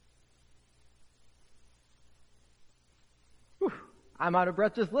I'm out of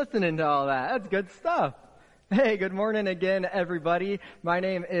breath just listening to all that. That's good stuff. Hey, good morning again, everybody. My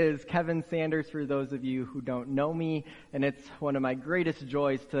name is Kevin Sanders, for those of you who don't know me, and it's one of my greatest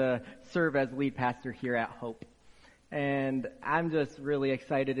joys to serve as lead pastor here at Hope. And I'm just really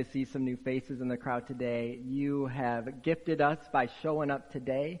excited to see some new faces in the crowd today. You have gifted us by showing up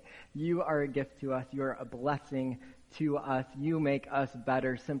today. You are a gift to us. You are a blessing to us. You make us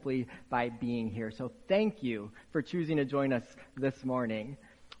better simply by being here. So thank you for choosing to join us this morning.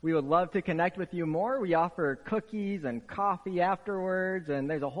 We would love to connect with you more. We offer cookies and coffee afterwards, and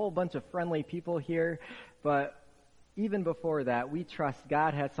there's a whole bunch of friendly people here. But even before that, we trust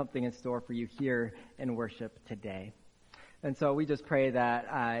God has something in store for you here in worship today. And so we just pray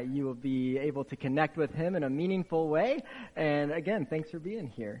that you will be able to connect with Him in a meaningful way. And again, thanks for being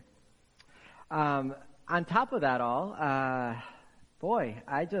here. On top of that all, I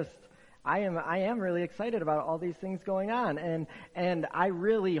am really excited about all these things going on, and I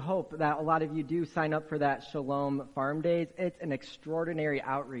really hope that a lot of you do sign up for that Shalom Farm Days. It's an extraordinary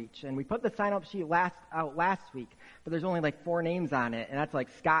outreach, and we put the sign-up sheet out last week, but there's only like 4 names on it, and that's like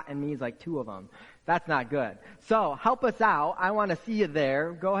Scott and me is like 2 of them. That's not good. So help us out. I want to see you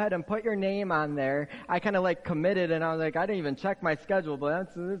there. Go ahead and put your name on there. I kind of like committed, and I was like, I didn't even check my schedule,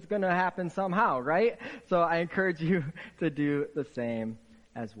 but it's going to happen somehow, right? So I encourage you to do the same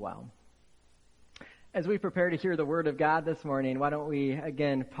as well. As we prepare to hear the Word of God this morning, why don't we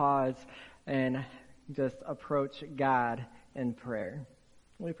again pause and just approach God in prayer.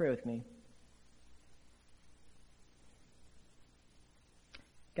 Will you pray with me?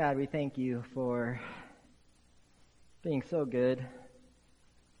 God, we thank you for being so good,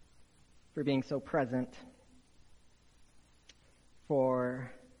 for being so present, for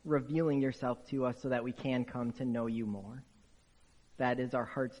revealing yourself to us so that we can come to know you more. That is our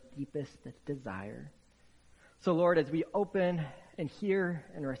heart's deepest desire. So, Lord, as we open and hear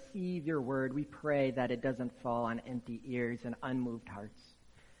and receive your word, we pray that it doesn't fall on empty ears and unmoved hearts,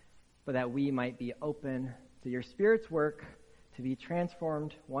 but that we might be open to your Spirit's work to be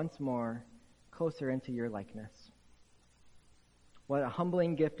transformed once more closer into your likeness. What a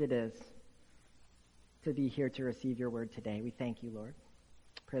humbling gift it is to be here to receive your word today. We thank you, Lord.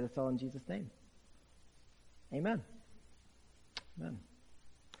 Pray this all in Jesus' name. Amen. Amen.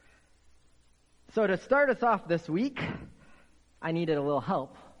 So to start us off this week, I needed a little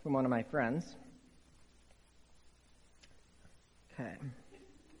help from one of my friends. Okay.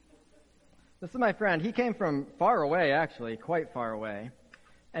 This is my friend. He came from far away, actually, quite far away.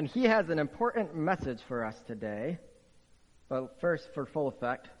 And he has an important message for us today. But first, for full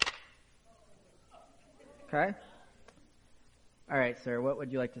effect. Okay? All right, sir, what would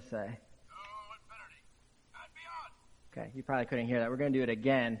you like to say? No infinity and beyond. Okay, you probably couldn't hear that. We're going to do it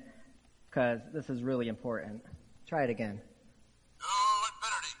again, because this is really important. Try it again. To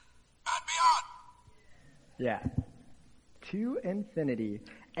infinity and beyond. Yeah. To infinity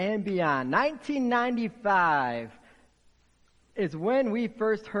and beyond. 1995 is when we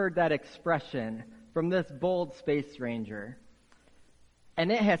first heard that expression from this bold space ranger. And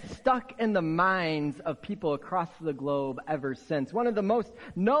it has stuck in the minds of people across the globe ever since. One of the most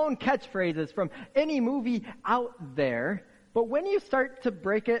known catchphrases from any movie out there. But when you start to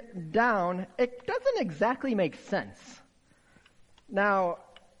break it down, it doesn't exactly make sense. Now,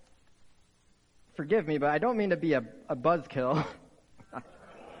 forgive me, but I don't mean to be a buzzkill.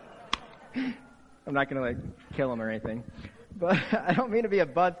 I'm not going to kill him or anything. But I don't mean to be a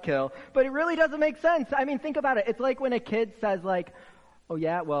buzzkill. But it really doesn't make sense. I mean, think about it. It's like when a kid says oh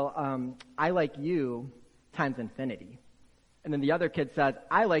yeah, well, I like you times infinity. And then the other kid says,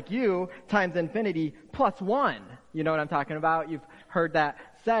 I like you times infinity plus 1. You know what I'm talking about? You've heard that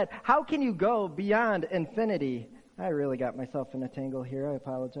said. How can you go beyond infinity? I really got myself in a tangle here. I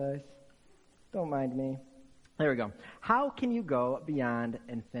apologize. Don't mind me. There we go. How can you go beyond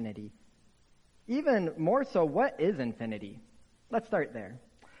infinity? Even more so, what is infinity? Let's start there.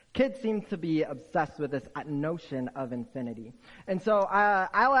 Kids seem to be obsessed with this notion of infinity. And so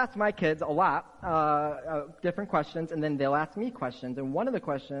I'll ask my kids a lot, different questions, and then they'll ask me questions. And one of the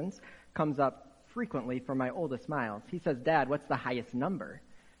questions comes up frequently from my oldest, Miles. He says, Dad, what's the highest number?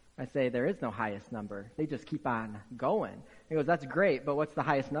 I say, there is no highest number. They just keep on going. He goes, that's great, but what's the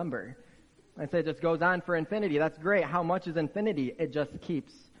highest number? I say, it just goes on for infinity. That's great. How much is infinity? It just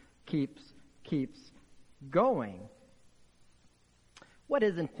keeps going. What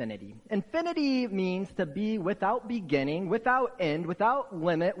is infinity? Infinity means to be without beginning, without end, without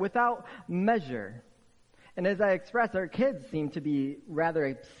limit, without measure. And as I expressed, our kids seem to be rather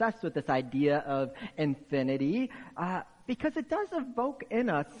obsessed with this idea of infinity because it does evoke in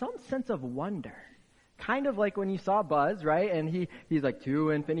us some sense of wonder. Kind of like when you saw Buzz, right? And he's like, to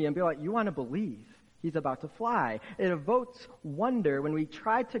infinity and beyond. You want to believe he's about to fly. It evokes wonder when we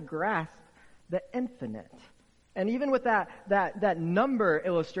try to grasp the infinite. And even with that number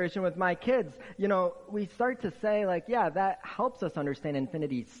illustration with my kids, we start to say like, yeah, that helps us understand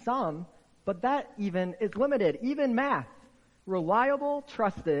infinity some, but that even is limited. Even math, reliable,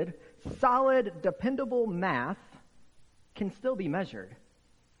 trusted, solid, dependable math can still be measured.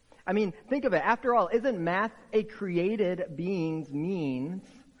 I mean, think of it. After all, isn't math a created being's means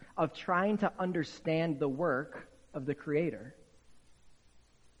of trying to understand the work of the Creator?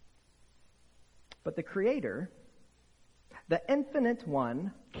 But the Creator, the infinite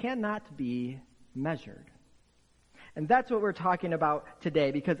one, cannot be measured. And that's what we're talking about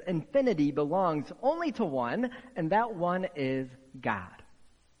today, because infinity belongs only to one, and that one is God.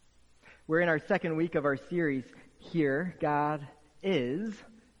 We're in our second week of our series here, God is,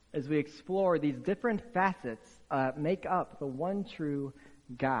 as we explore these different facets make up the one true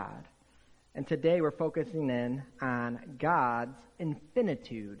God. And today we're focusing in on God's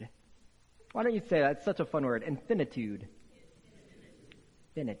infinitude. Why don't you say that? It's such a fun word, infinitude.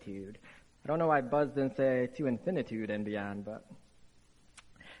 Infinitude. I don't know why Buzz didn't say to infinitude and beyond, but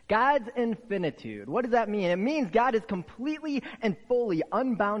God's infinitude. What does that mean? It means God is completely and fully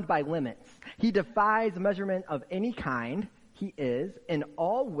unbound by limits. He defies measurement of any kind. He is, in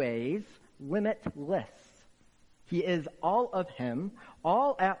all ways, limitless. He is all of Him,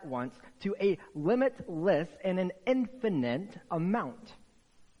 all at once, to a limitless and an infinite amount.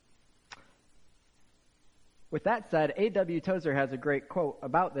 With that said, A.W. Tozer has a great quote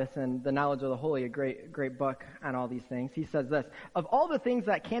about this in The Knowledge of the Holy, a great book on all these things. He says this: of all the things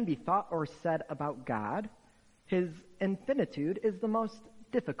that can be thought or said about God, His infinitude is the most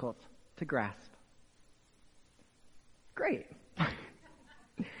difficult to grasp. Great.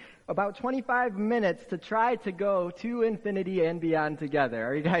 About 25 minutes to try to go to infinity and beyond together.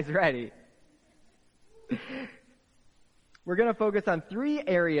 Are you guys ready? We're going to focus on 3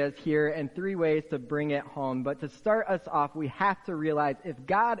 areas here and 3 ways to bring it home. But to start us off, we have to realize if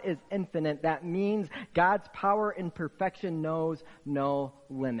God is infinite, that means God's power and perfection knows no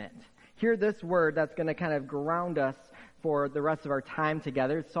limit. Hear this word that's going to kind of ground us for the rest of our time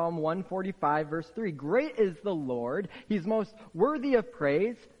together. Psalm 145, verse 3. Great is the Lord. He's most worthy of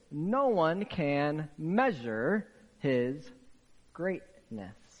praise. No one can measure His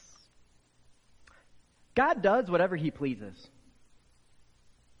greatness. God does whatever He pleases.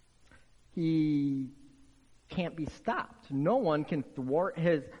 He can't be stopped. No one can thwart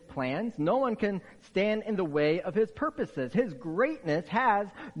His plans. No one can stand in the way of His purposes. His greatness has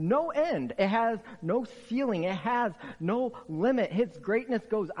no end. It has no ceiling. It has no limit. His greatness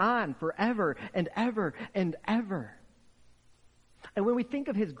goes on forever and ever and ever. And when we think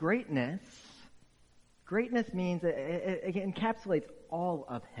of His greatness means it encapsulates all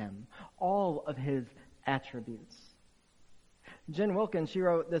of Him, all of His attributes. Jen Wilkins, she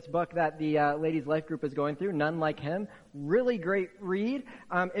wrote this book that the Ladies Life Group is going through, None Like Him. Really great read.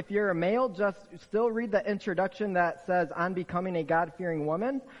 If you're a male, just still read the introduction that says, On Becoming a God-Fearing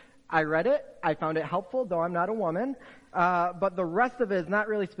Woman. I read it. I found it helpful, though I'm not a woman. But the rest of it is not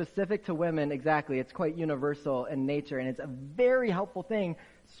really specific to women exactly. It's quite universal in nature, and it's a very helpful thing.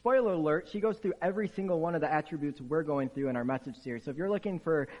 Spoiler alert, she goes through every single one of the attributes we're going through in our message series. So if you're looking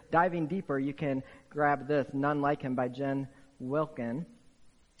for diving deeper, you can grab this, None Like Him by Jen Wilkin.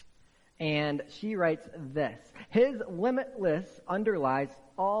 And she writes this: His limitless underlies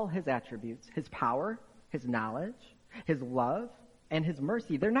all His attributes, His power, His knowledge, His love, and His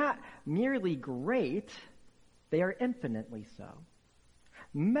mercy. They're not merely great, they are infinitely so.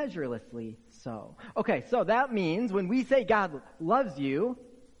 Measurelessly so. Okay, so that means when we say God loves you,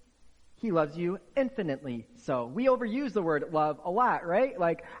 He loves you infinitely so. We overuse the word love a lot, right?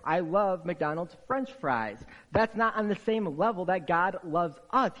 Like, I love McDonald's French fries. That's not on the same level that God loves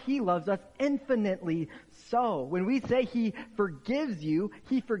us. He loves us infinitely so. When we say He forgives you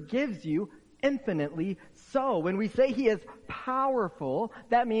infinitely so. When we say He is powerful,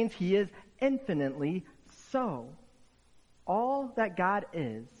 that means He is infinitely so. All that God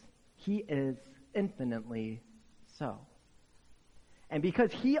is, He is infinitely so. And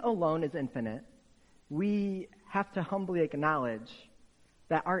because He alone is infinite, we have to humbly acknowledge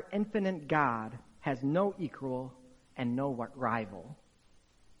that our infinite God has no equal and no rival.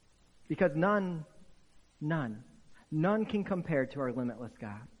 Because none can compare to our limitless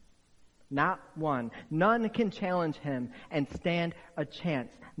God. Not one. None can challenge Him and stand a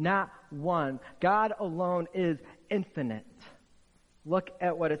chance. Not one. God alone is infinite. Look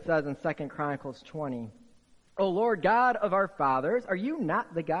at what it says in 2 Chronicles 20. O Lord God of our fathers, are you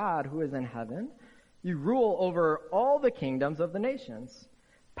not the God who is in heaven? You rule over all the kingdoms of the nations.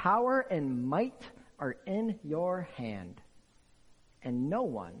 Power and might are in your hand. And no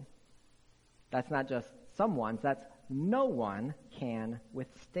one, that's not just someone, that's no one can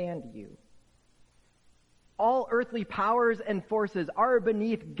withstand you. All earthly powers and forces are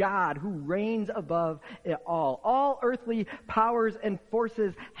beneath God who reigns above it all. All earthly powers and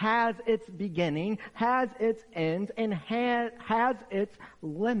forces has its beginning, has its ends, and has its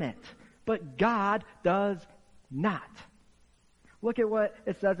limit. But God does not. Look at what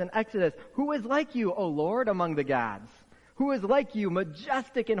it says in Exodus. Who is like you, O Lord, among the gods? Who is like you,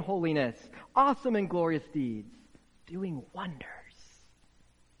 majestic in holiness, awesome in glorious deeds, doing wonders?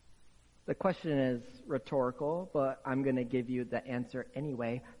 The question is rhetorical, but I'm going to give you the answer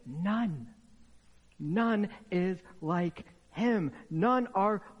anyway. None. None is like him. None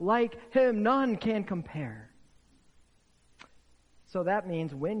are like him. None can compare. So that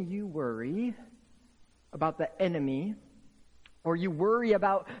means when you worry about the enemy, or you worry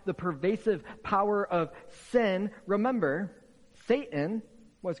about the pervasive power of sin, remember, Satan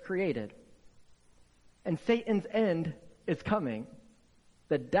was created. And Satan's end is coming.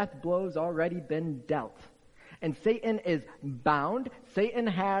 The death blow's already been dealt. And Satan is bound. Satan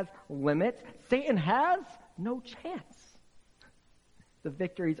has limits. Satan has no chance. The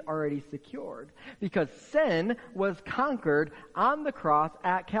victory's already secured because sin was conquered on the cross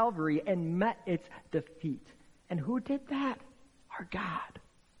at Calvary and met its defeat. And who did that? Our God,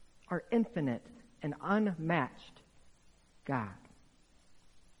 our infinite and unmatched God.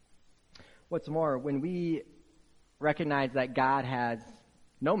 What's more, when we recognize that God has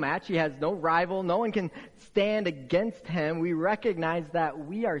no match, he has no rival, no one can stand against him, we recognize that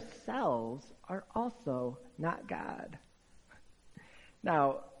we ourselves are also not God.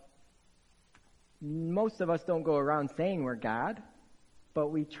 Now, most of us don't go around saying we're God, but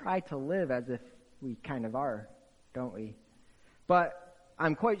we try to live as if we kind of are, don't we? But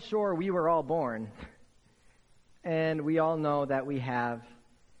I'm quite sure we were all born, and we all know that we have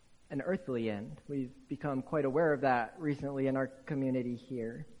an earthly end. We've become quite aware of that recently in our community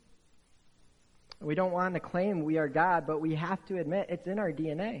here. We don't want to claim we are God, but we have to admit it's in our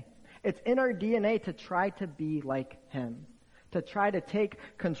DNA. It's in our DNA to try to be like him, to try to take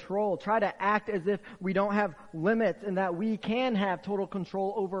control, try to act as if we don't have limits and that we can have total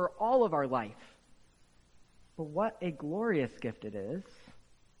control over all of our life. But what a glorious gift it is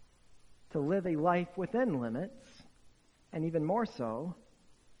to live a life within limits, and even more so,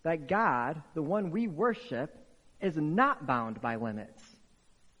 that God, the one we worship, is not bound by limits.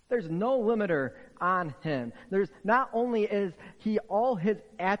 There's no limiter on him. There's not only is he all his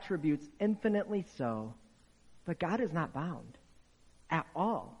attributes infinitely so, but God is not bound at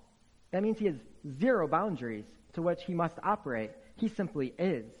all. That means he has zero boundaries to which he must operate. He simply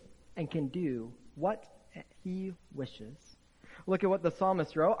is and can do what he wishes. Look at what the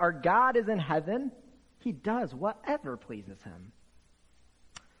psalmist wrote. Our God is in heaven. He does whatever pleases him.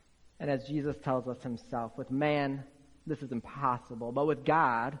 And as Jesus tells us himself, with man, this is impossible. But with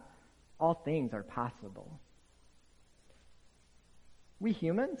God, all things are possible. We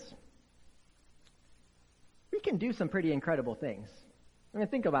humans, we can do some pretty incredible things. I mean,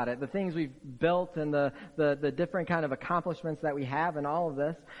 think about it. The things we've built and the different kind of accomplishments that we have and all of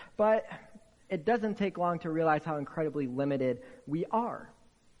this. But it doesn't take long to realize how incredibly limited we are.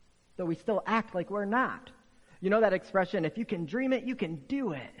 Though we still act like we're not. You know that expression, if you can dream it, you can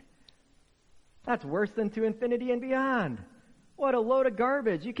do it. That's worse than to infinity and beyond. What a load of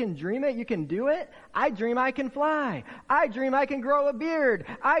garbage. You can dream it, you can do it. I dream I can fly. I dream I can grow a beard.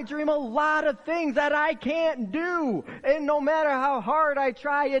 I dream a lot of things that I can't do. And no matter how hard I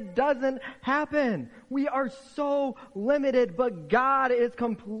try, it doesn't happen. We are so limited, but God is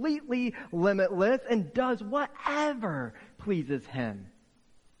completely limitless and does whatever pleases him.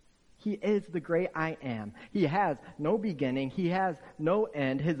 He is the great I am. He has no beginning. He has no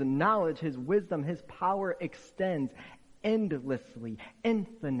end. His knowledge, his wisdom, his power extends endlessly,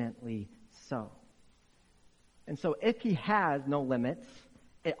 infinitely so. And so if he has no limits,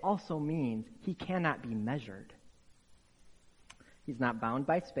 it also means he cannot be measured. He's not bound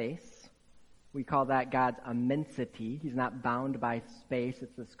by space. We call that God's immensity. He's not bound by space.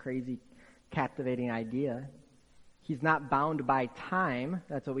 It's this crazy, captivating idea. He's not bound by time.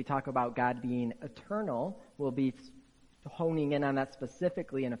 That's what we talk about God being eternal. We'll be honing in on that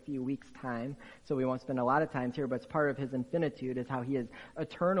specifically in a few weeks' time, so we won't spend a lot of time here, but it's part of his infinitude is how he is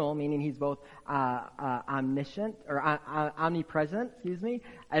eternal, meaning he's both omniscient, or omnipresent,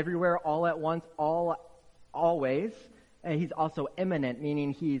 everywhere, all at once, always. And he's also immanent,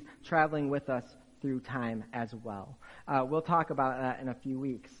 meaning he's traveling with us through time as well. We'll talk about that in a few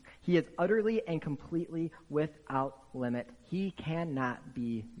weeks. He is utterly and completely without limit. He cannot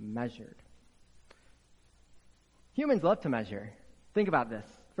be measured. Humans love to measure. Think about this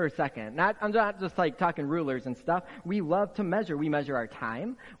for a second. I'm not just like talking rulers and stuff. We love to measure. We measure our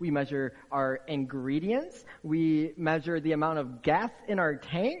time. We measure our ingredients. We measure the amount of gas in our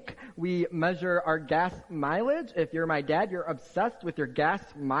tank. We measure our gas mileage. If you're my dad, you're obsessed with your gas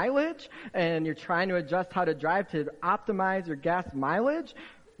mileage and you're trying to adjust how to drive to optimize your gas mileage.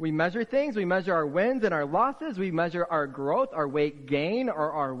 We measure things. We measure our wins and our losses. We measure our growth, our weight gain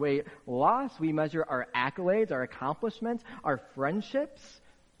or our weight loss. We measure our accolades, our accomplishments, our friendships.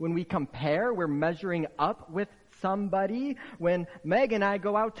 When we compare, we're measuring up with somebody. When Meg and I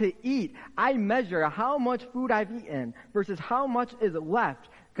go out to eat, I measure how much food I've eaten versus how much is left.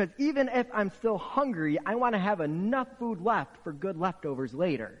 Because even if I'm still hungry, I want to have enough food left for good leftovers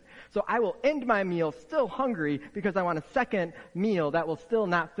later. So I will end my meal still hungry because I want a second meal that will still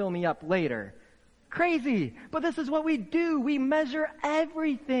not fill me up later. Crazy. But this is what we do. We measure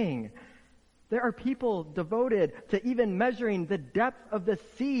everything. There are people devoted to even measuring the depth of the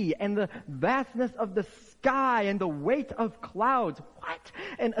sea and the vastness of the sky and the weight of clouds. What?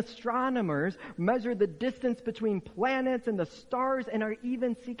 And astronomers measure the distance between planets and the stars and are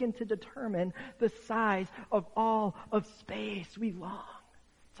even seeking to determine the size of all of space. We long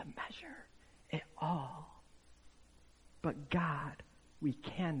to measure it all. But God, we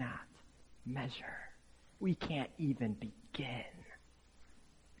cannot measure. We can't even begin.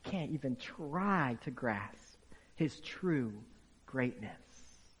 Can't even try to grasp his true greatness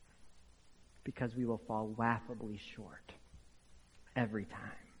because we will fall laughably short every time.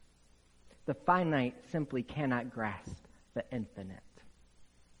 The finite simply cannot grasp the infinite.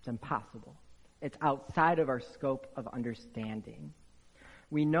 It's impossible. It's outside of our scope of understanding.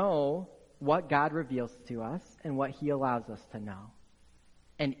 We know what God reveals to us and what he allows us to know.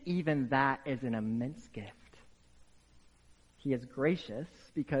 And even that is an immense gift. He is gracious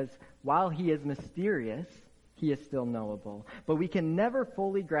because while he is mysterious, he is still knowable. But we can never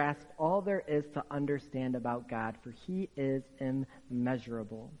fully grasp all there is to understand about God, for he is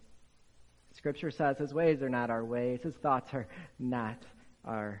immeasurable. Scripture says his ways are not our ways. His thoughts are not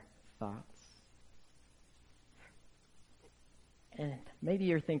our thoughts. And maybe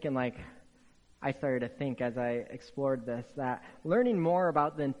you're thinking like I started to think as I explored this, that learning more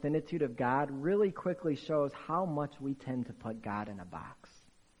about the infinitude of God really quickly shows how much we tend to put God in a box.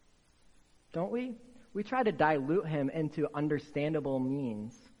 Don't we? We try to dilute him into understandable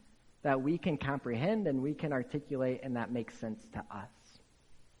means that we can comprehend and we can articulate and that makes sense to us.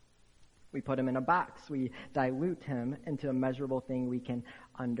 We put him in a box. We dilute him into a measurable thing we can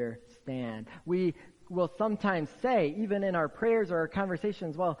understand. We will sometimes say, even in our prayers or our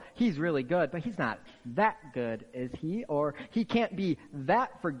conversations, well, he's really good, but he's not that good, is he? Or he can't be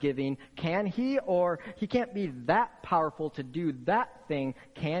that forgiving, can he? Or he can't be that powerful to do that thing,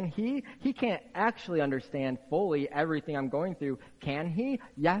 can he? He can't actually understand fully everything I'm going through, can he?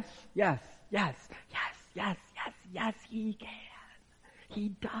 Yes, yes, yes, yes, yes, yes, yes, he can.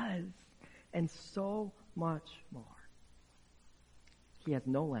 He does. And so much more. He has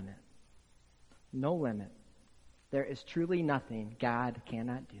no limit. No limit. There is truly nothing God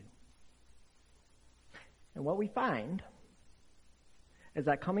cannot do. And what we find is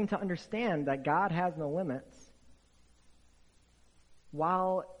that coming to understand that God has no limits,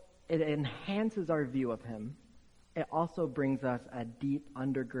 while it enhances our view of him, it also brings us a deep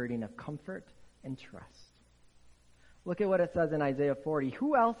undergirding of comfort and trust. Look at what it says in Isaiah 40.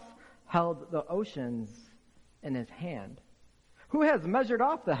 Who else held the oceans in his hand? Who has measured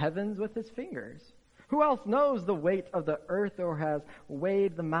off the heavens with his fingers? Who else knows the weight of the earth or has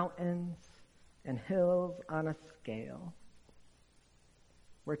weighed the mountains and hills on a scale?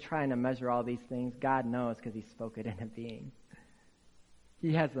 We're trying to measure all these things. God knows because he spoke it into being.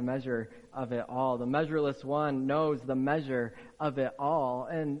 He has the measure of it all. The measureless one knows the measure of it all.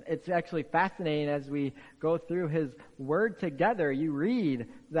 And it's actually fascinating as we go through his word together. You read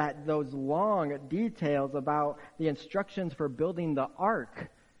that those long details about the instructions for building the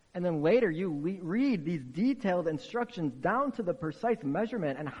ark. And then later you read these detailed instructions down to the precise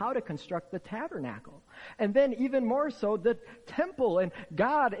measurement and how to construct the tabernacle. And then even more so, the temple. And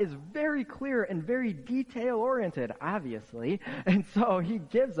God is very clear and very detail-oriented, obviously. And so he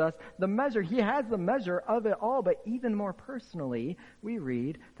gives us the measure. He has the measure of it all. But even more personally, we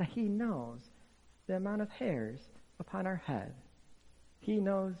read that he knows the amount of hairs upon our head. He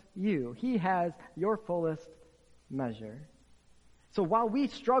knows you. He has your fullest measure. So while we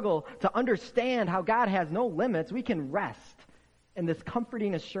struggle to understand how God has no limits, we can rest in this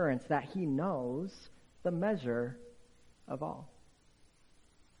comforting assurance that he knows the measure of all.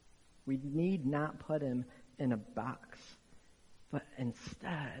 We need not put him in a box, but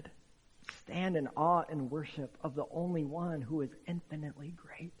instead stand in awe and worship of the only one who is infinitely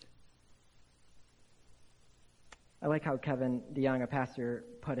great. I like how Kevin DeYoung, a pastor,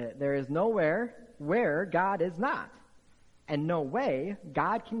 put it. There is nowhere where God is not, and no way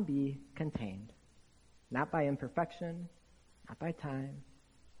God can be contained. Not by imperfection, not by time,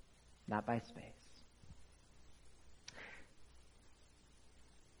 not by space.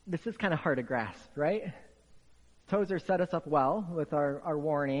 This is kind of hard to grasp, right? Tozer set us up well with our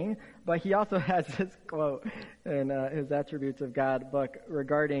warning, but he also has this quote in his Attributes of God book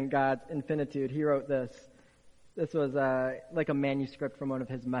regarding God's infinitude. He wrote this. This was like a manuscript from one of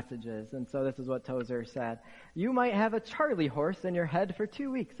his messages, and so this is what Tozer said. You might have a Charlie horse in your head for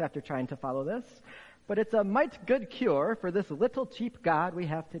 2 weeks after trying to follow this, but it's a might good cure for this little cheap God we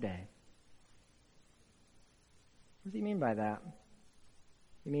have today. What does he mean by that?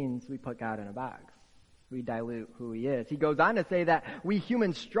 He means we put God in a box. We dilute who he is. He goes on to say that we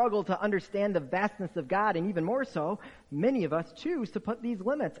humans struggle to understand the vastness of God, and even more so, many of us choose to put these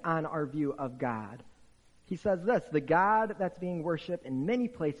limits on our view of God. He says this, the God that's being worshipped in many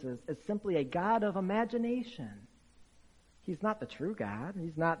places is simply a God of imagination. He's not the true God.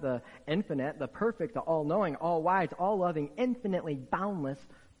 He's not the infinite, the perfect, the all-knowing, all-wise, all-loving, infinitely boundless,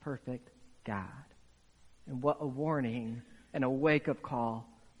 perfect God. And what a warning and a wake-up call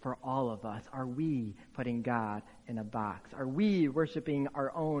for all of us. Are we putting God in a box? Are we worshiping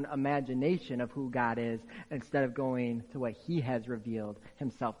our own imagination of who God is instead of going to what he has revealed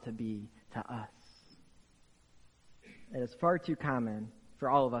himself to be to us? It is far too common for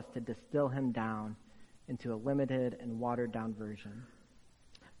all of us to distill him down into a limited and watered-down version.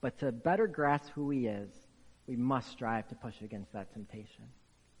 But to better grasp who he is, we must strive to push against that temptation.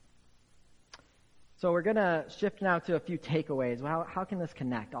 So we're going to shift now to a few takeaways. How can this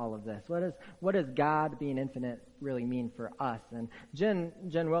connect, all of this? What does God being infinite really mean for us? And Jen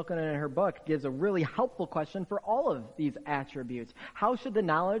Wilkin in her book gives a really helpful question for all of these attributes. How should the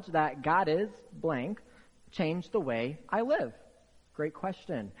knowledge that God is blank change the way I live? Great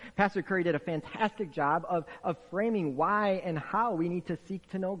question. Pastor Curry did a fantastic job of framing why and how we need to seek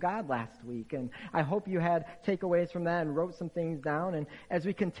to know God last week. And I hope you had takeaways from that and wrote some things down. And as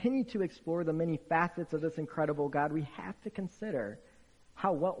we continue to explore the many facets of this incredible God, we have to consider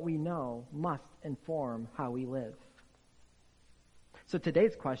how what we know must inform how we live. So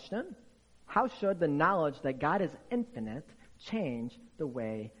today's question, how should the knowledge that God is infinite change the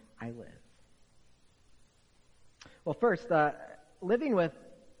way I live? Well, first, living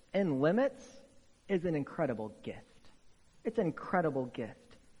within limits is an incredible gift. It's an incredible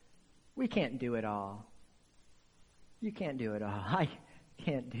gift. We can't do it all. You can't do it all. I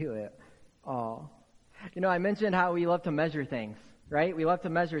can't do it all. You know, I mentioned how we love to measure things, right? We love to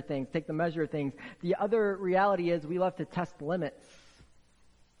measure things, take the measure of things. The other reality is we love to test limits.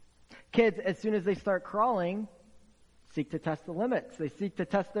 Kids, as soon as they start crawling, seek to test the limits. They seek to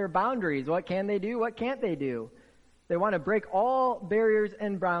test their boundaries. What can they do? What can't they do? They want to break all barriers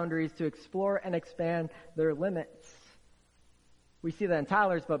and boundaries to explore and expand their limits. We see that in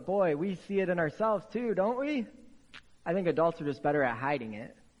toddlers, but boy, we see it in ourselves too, don't we? I think adults are just better at hiding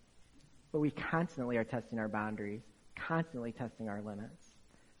it. But we constantly are testing our boundaries, constantly testing our limits,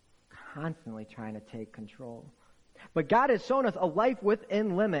 constantly trying to take control. But God has shown us a life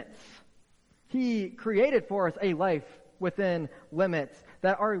within limits. He created for us a life within limits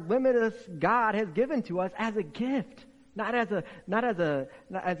that our limitless God has given to us as a gift, not as a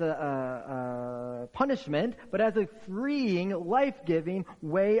punishment, but as a freeing, life-giving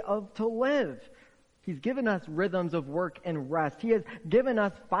way to live. He's given us rhythms of work and rest. He has given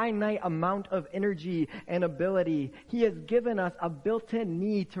us finite amount of energy and ability. He has given us a built-in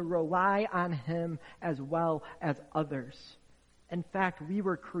need to rely on him as well as others. In fact, we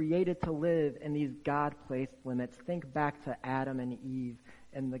were created to live in these God-placed limits. Think back to Adam and Eve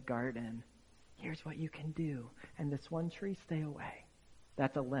in the garden. Here's what you can do. And this one tree, stay away.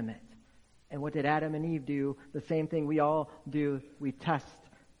 That's a limit. And what did Adam and Eve do? The same thing we all do. We test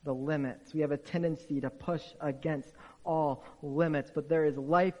the limits. We have a tendency to push against all limits. But there is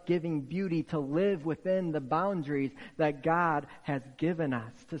life-giving beauty to live within the boundaries that God has given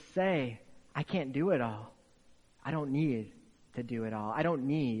us. To say, I can't do it all. I don't need to do it all. I don't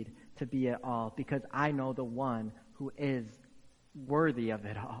need to be it all because I know the one who is worthy of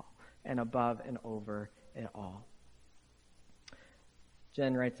it all and above and over it all.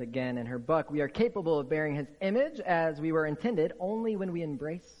 Jen writes again in her book, we are capable of bearing his image as we were intended only when we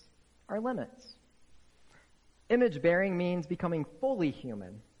embrace our limits. Image bearing means becoming fully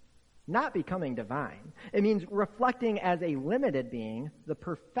human, not becoming divine. It means reflecting as a limited being the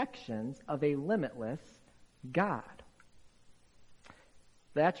perfections of a limitless God.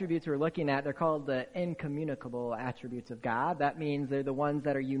 The attributes we're looking at, they're called the incommunicable attributes of God. That means they're the ones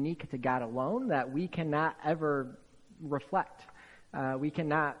that are unique to God alone, that we cannot ever reflect. We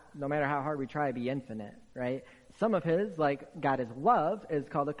cannot, no matter how hard we try, be infinite, right? Some of his, like God is love, is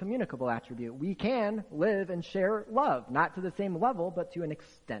called a communicable attribute. We can live and share love, not to the same level, but to an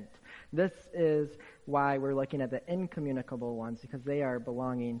extent. This is why we're looking at the incommunicable ones, because they are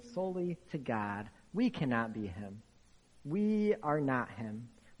belonging solely to God. We cannot be him. We are not him.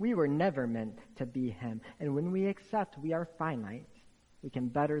 We were never meant to be him. And when we accept we are finite, we can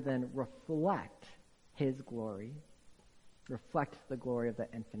better than reflect his glory, reflect the glory of the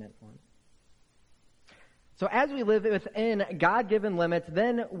infinite one. So as we live within God-given limits,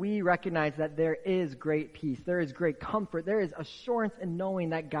 then we recognize that there is great peace, there is great comfort, there is assurance in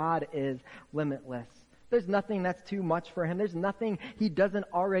knowing that God is limitless. There's nothing that's too much for him. There's nothing he doesn't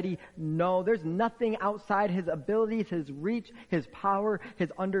already know. There's nothing outside his abilities, his reach, his power,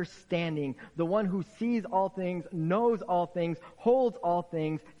 his understanding. The one who sees all things, knows all things, holds all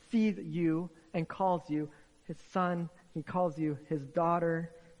things, sees you and calls you his son. He calls you his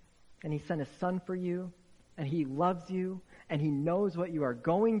daughter, and he sent his son for you, and he loves you, and he knows what you are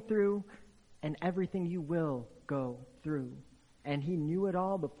going through and everything you will go through. And he knew it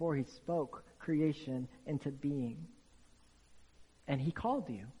all before he spoke creation into being. And he called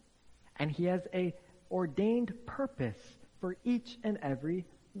you. And he has a ordained purpose for each and every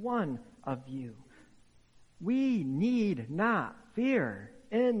one of you. We need not fear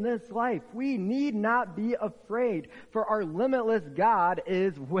in this life. We need not be afraid, for our limitless God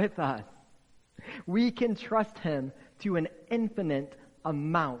is with us. We can trust him to an infinite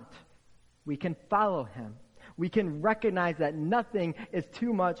amount. We can follow him. We can recognize that nothing is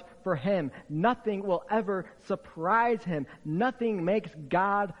too much for him. Nothing will ever surprise him. Nothing makes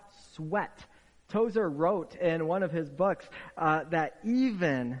God sweat. Tozer wrote in one of his books that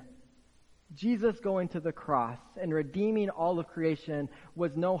even Jesus going to the cross and redeeming all of creation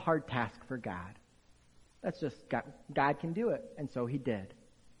was no hard task for God. That's just God. God can do it, and so he did.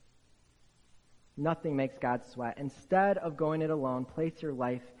 Nothing makes God sweat. Instead of going it alone, place your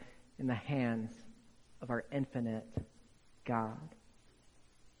life in the hands of our infinite God.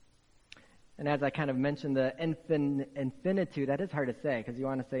 And as I kind of mentioned, the infinitude, that is hard to say because you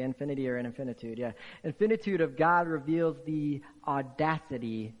want to say infinity or an infinitude. Yeah. Infinitude of God reveals the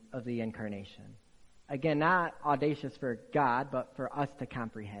audacity of the incarnation. Again, not audacious for God, but for us to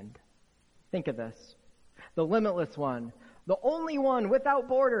comprehend. Think of this. The limitless one, the only one without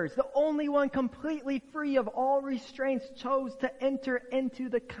borders, the only one completely free of all restraints, chose to enter into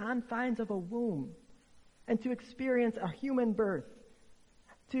the confines of a womb and to experience a human birth,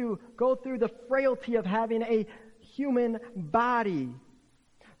 to go through the frailty of having a human body.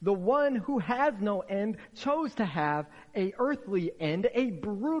 The one who has no end chose to have an earthly end, a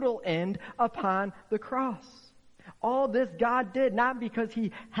brutal end upon the cross. All this God did not because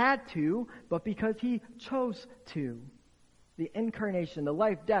he had to, but because he chose to. The incarnation, the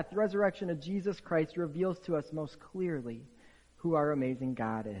life, death, resurrection of Jesus Christ reveals to us most clearly who our amazing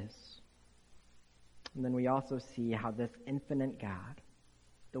God is. And then we also see how this infinite God,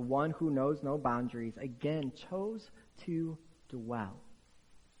 the one who knows no boundaries, again chose to dwell.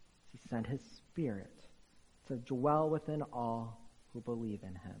 He sent his Spirit to dwell within all who believe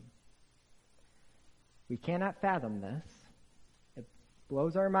in him. We cannot fathom this. It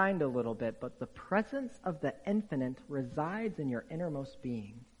blows our mind a little bit, but the presence of the infinite resides in your innermost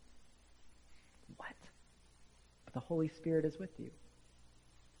being. What? But the Holy Spirit is with you.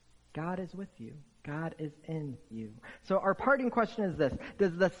 God is with you. God is in you. So our parting question is this: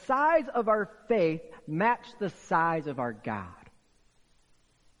 does the size of our faith match the size of our God?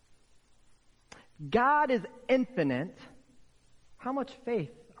 God is infinite. How much faith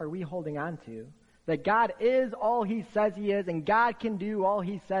are we holding on to? That God is all he says he is, and God can do all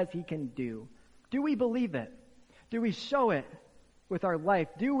he says he can do. Do we believe it? Do we show it with our life?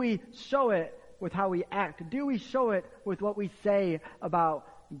 Do we show it with how we act? Do we show it with what we say about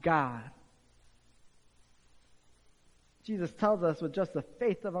God? Jesus tells us with just the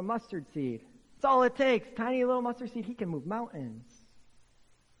faith of a mustard seed. It's all it takes. Tiny little mustard seed. He can move mountains.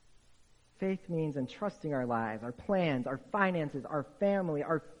 Faith means entrusting our lives, our plans, our finances, our family,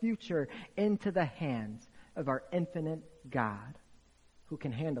 our future into the hands of our infinite God who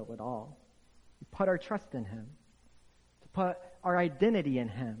can handle it all. We put our trust in him, to put our identity in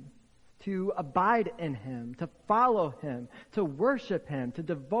him, to abide in him, to follow him, to worship him, to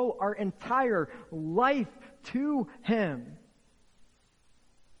devote our entire life to him.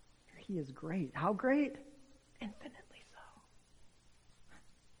 He is great. How great? Infinitely so.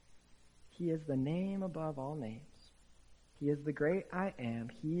 He is the name above all names. He is the great I am.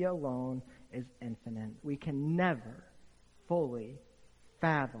 He alone is infinite. We can never fully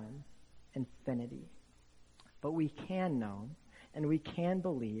fathom infinity. But we can know and we can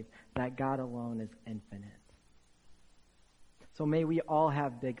believe that God alone is infinite. So may we all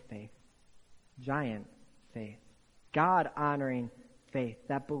have big faith, giant faith, God-honoring faith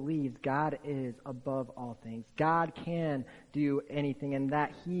that believes God is above all things. God can do anything and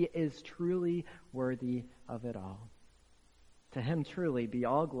that He is truly worthy of it all. To Him truly be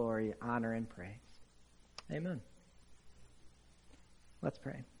all glory, honor, and praise. Amen. Let's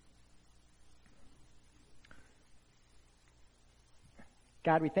pray.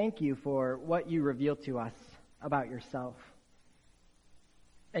 God, we thank you for what you reveal to us about yourself.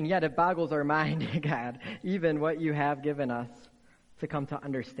 And yet it boggles our mind, God, even what you have given us to come to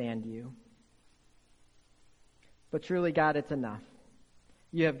understand you. But truly, God, it's enough.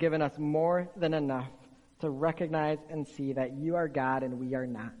 You have given us more than enough to recognize and see that you are God and we are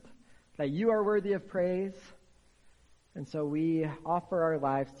not. That you are worthy of praise. And so we offer our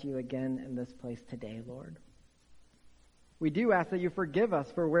lives to you again in this place today, Lord. We do ask that you forgive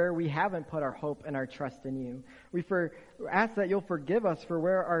us for where we haven't put our hope and our trust in you. We ask that you'll forgive us for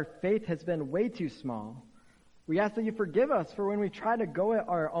where our faith has been way too small. We ask that you forgive us for when we try to go it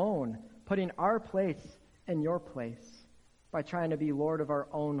our own, putting our place in your place by trying to be Lord of our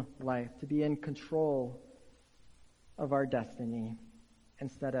own life, to be in control of our destiny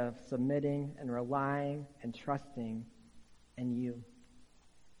instead of submitting and relying and trusting in you.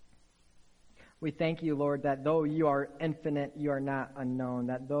 We thank you, Lord, that though you are infinite, you are not unknown,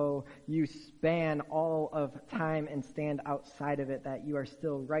 that though you span all of time and stand outside of it, that you are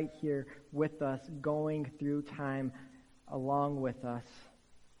still right here with us, going through time along with us,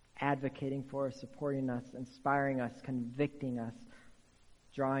 advocating for us, supporting us, inspiring us, convicting us,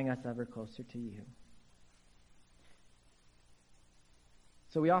 drawing us ever closer to you.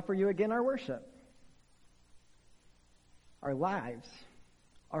 So we offer you again our worship, our lives,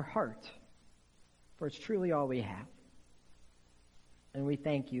 our heart, for it's truly all we have. And we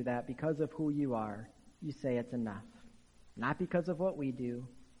thank you that because of who you are, you say it's enough. Not because of what we do,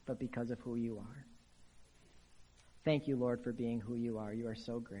 but because of who you are. Thank you, Lord, for being who you are. You are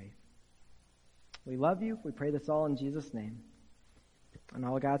so great. We love you. We pray this all in Jesus' name. And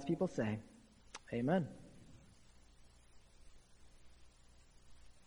all God's people say, amen.